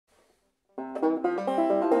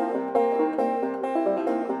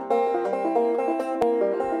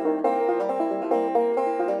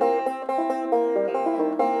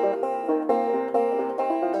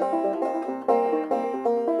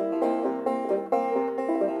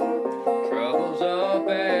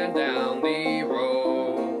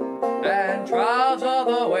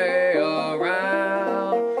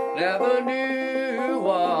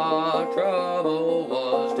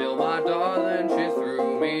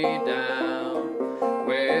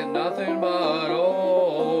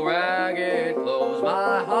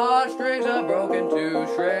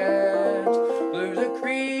shreds. Blues are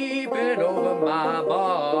creeping over my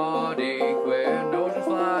body, queer notions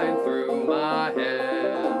flying through my head.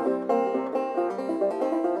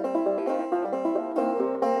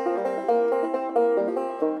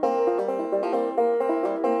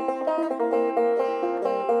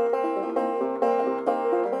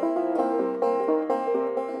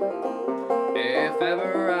 If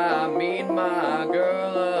ever I meet my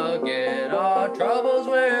girl again, our troubles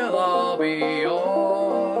will all be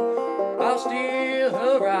o'er. I'll steal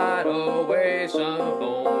her right away some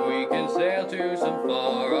home. We can sail to some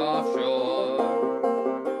far off shore.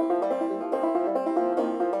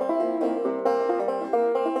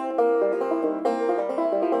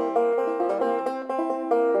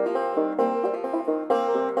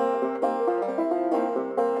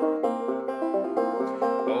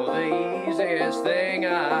 Oh, the easiest thing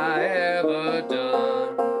I ever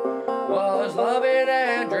done was loving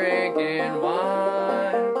and drinking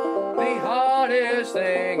wine. The hardest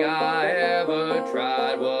thing I ever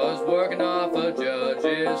tried was working off a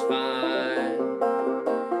judge's fine.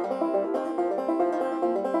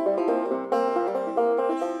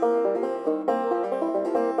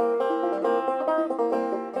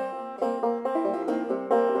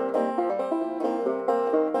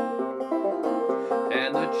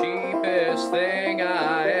 And the cheapest thing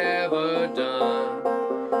I ever done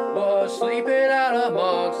was sleeping out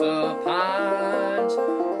amongst the pines.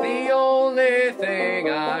 The only thing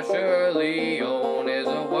I surely own is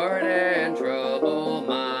a worried and troubled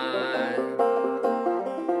mind.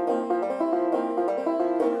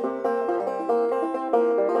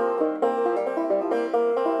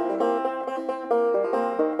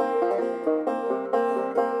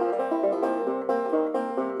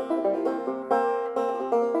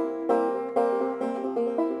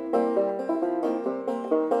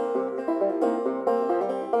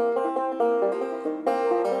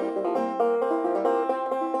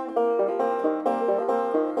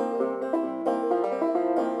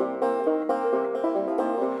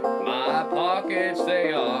 My pockets,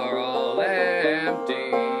 they are all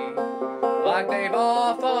empty, like they've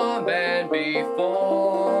often been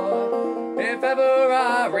before. If ever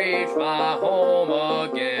I reach my home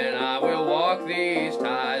again, I will walk these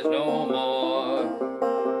ties no more.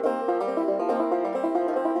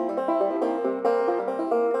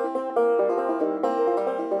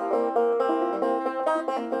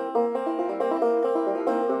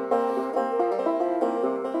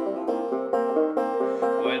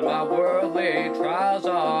 When my worldly trials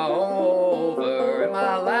are over and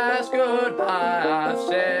my last goodbye I've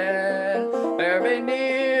said, bear me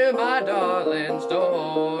near my darling's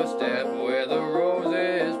doorstep where the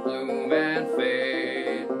roses bloom and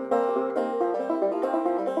fade.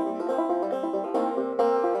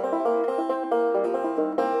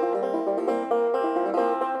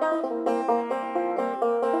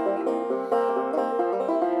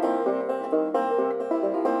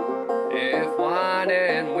 If wine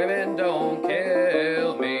and women